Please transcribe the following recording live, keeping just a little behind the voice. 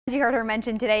As you heard her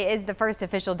mention, today is the first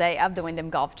official day of the Wyndham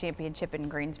Golf Championship in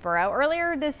Greensboro.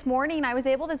 Earlier this morning, I was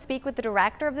able to speak with the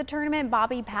director of the tournament,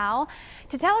 Bobby Powell,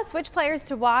 to tell us which players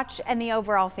to watch and the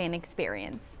overall fan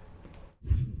experience.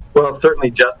 Well,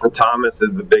 certainly Justin Thomas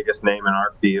is the biggest name in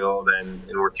our field, and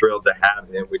we're thrilled to have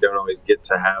him. We don't always get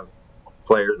to have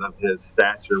players of his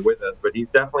stature with us, but he's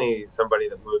definitely somebody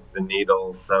that moves the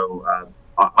needle. So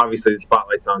obviously the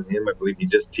spotlight's on him. I believe he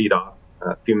just teed off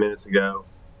a few minutes ago.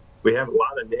 We have a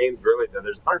lot of names, really, though.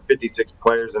 There's 156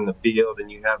 players in the field,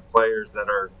 and you have players that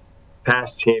are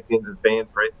past champions and fan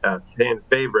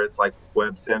favorites like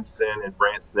Webb Simpson and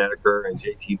Brant Snedeker and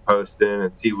JT Poston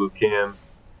and Siwoo Kim.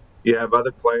 You have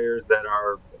other players that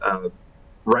are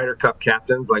Ryder Cup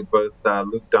captains like both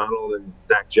Luke Donald and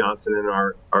Zach Johnson in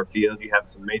our field. You have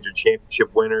some major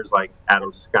championship winners like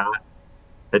Adam Scott,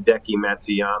 Hideki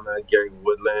Matsuyama, Gary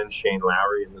Woodland, Shane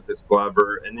Lowry, and Lucas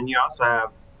Glover. And then you also have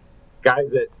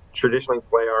guys that traditionally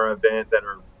play our event that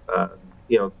are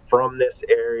from this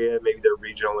area. Maybe they're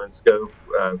regional in scope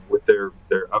with their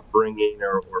upbringing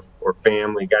or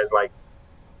family. Guys like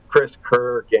Chris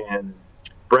Kirk and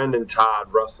Brendan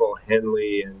Todd, Russell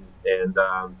Henley, and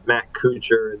Matt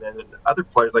Kuchar, and then other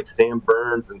players like Sam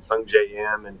Burns and Sung J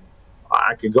M, and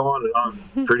I could go on and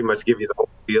on, pretty much give you the whole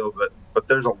field, but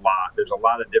there's a lot. There's a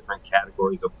lot of different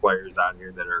categories of players out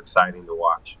here that are exciting to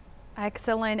watch.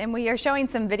 Excellent. And we are showing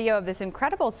some video of this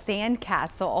incredible sand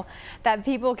castle that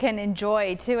people can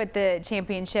enjoy too at the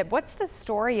championship. What's the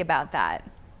story about that?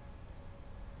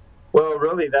 Well,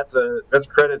 really, that's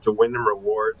credit to Wyndham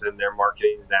Rewards and their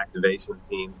marketing and activation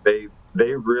teams. They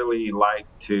really like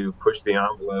to push the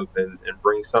envelope and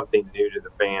bring something new to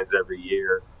the fans every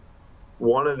year.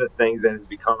 One of the things that has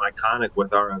become iconic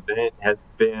with our event has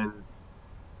been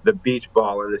the beach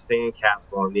ball and the sand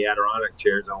castle and the Adirondack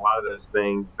chairs and a lot of those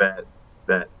things that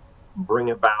bring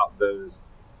about those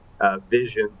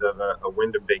visions of a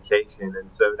Wyndham vacation.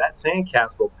 And so that sand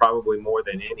castle, probably more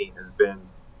than any, has been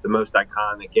the most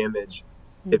iconic image.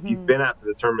 Mm-hmm. If you've been out to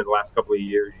the tournament the last couple of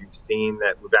years, you've seen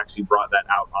that we've actually brought that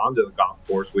out onto the golf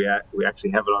course. We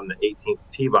actually have it on the 18th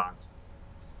tee box,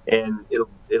 and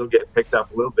it'll get picked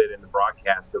up a little bit in the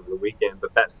broadcast over the weekend.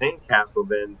 But that sandcastle,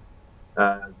 then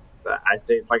I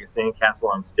say it's like a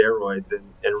sandcastle on steroids, and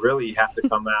really you have to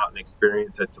come out and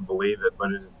experience it to believe it.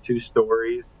 But it is 2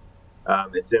 stories.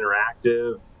 It's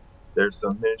interactive. There's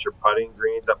some miniature putting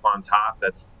greens up on top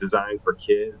that's designed for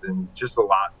kids, and just a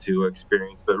lot to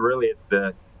experience. But really, it's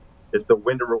the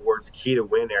Wyndham Rewards Key to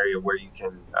Win area where you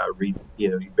can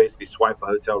you basically swipe a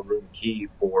hotel room key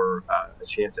for a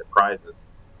chance at prizes.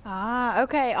 Ah,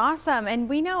 okay, awesome. And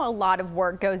we know a lot of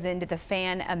work goes into the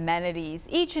fan amenities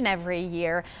each and every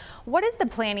year. What is the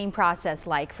planning process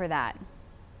like for that?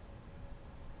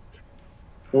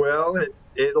 Well,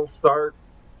 it'll start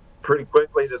pretty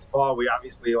quickly this fall. We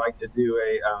obviously like to do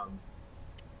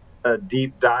a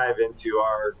deep dive into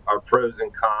our pros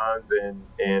and cons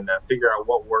and figure out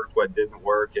what worked, what didn't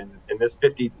work. And this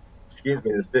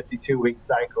 52-week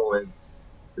cycle is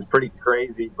pretty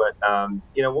crazy. But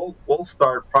we'll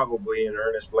start probably in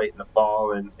earnest late in the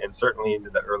fall and certainly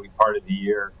into the early part of the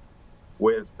year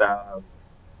with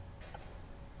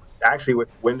with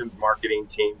Wyndham's marketing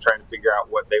team trying to figure out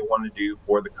what they want to do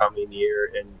for the coming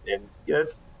year. And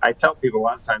I tell people a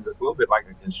lot of times it's a little bit like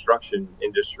a construction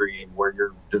industry where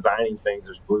you're designing things.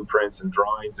 There's blueprints and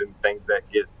drawings and things that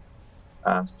get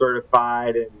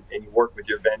certified, and you work with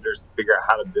your vendors to figure out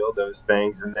how to build those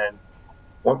things. And then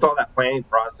once all that planning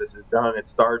process is done, it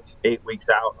starts 8 weeks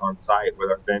out on site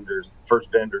with our vendors.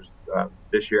 First vendors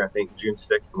this year, I think June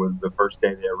 6th was the first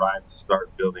day they arrived to start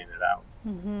building it out.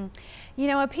 Mm-hmm. You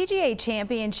know, a PGA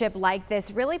championship like this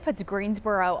really puts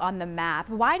Greensboro on the map.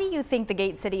 Why do you think the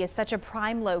Gate City is such a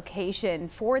prime location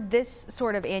for this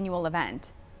sort of annual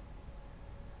event?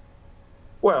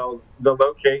 Well, the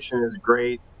location is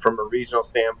great from a regional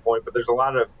standpoint, but there's a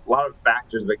lot of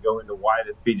factors that go into why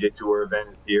this PGA Tour event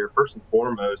is here. First and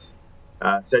foremost,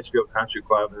 Sedgefield Country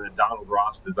Club and the Donald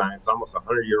Ross design. It's almost a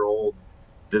 100-year-old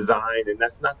design, and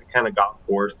that's not the kind of golf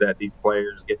course that these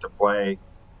players get to play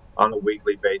on a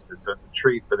weekly basis. So it's a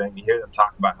treat for them. You hear them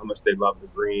talk about how much they love the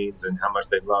greens and how much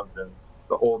they love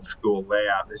the old school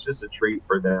layout. It's just a treat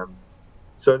for them.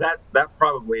 So that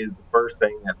probably is the first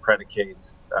thing that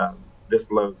predicates this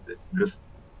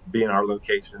being our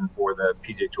location for the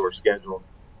PGA Tour schedule.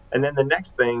 And then the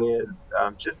next thing is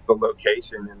just the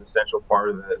location in the central part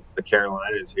of the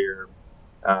Carolinas here.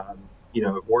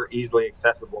 We're easily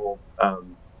accessible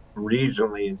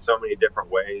regionally in so many different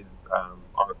ways,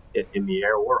 in the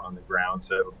air or on the ground.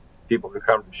 So people can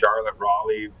come from Charlotte,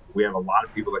 Raleigh. We have a lot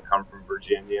of people that come from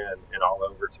Virginia and all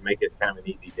over to make it kind of an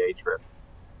easy day trip.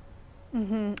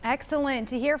 Excellent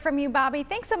to hear from you, Bobby.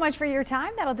 Thanks so much for your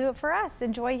time. That'll do it for us.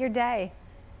 Enjoy your day.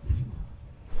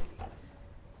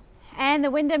 And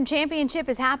the Wyndham Championship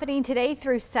is happening today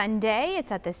through Sunday.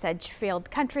 It's at the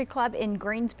Sedgefield Country Club in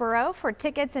Greensboro. For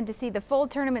tickets and to see the full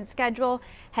tournament schedule,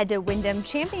 head to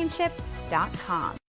wyndhamchampionship.com.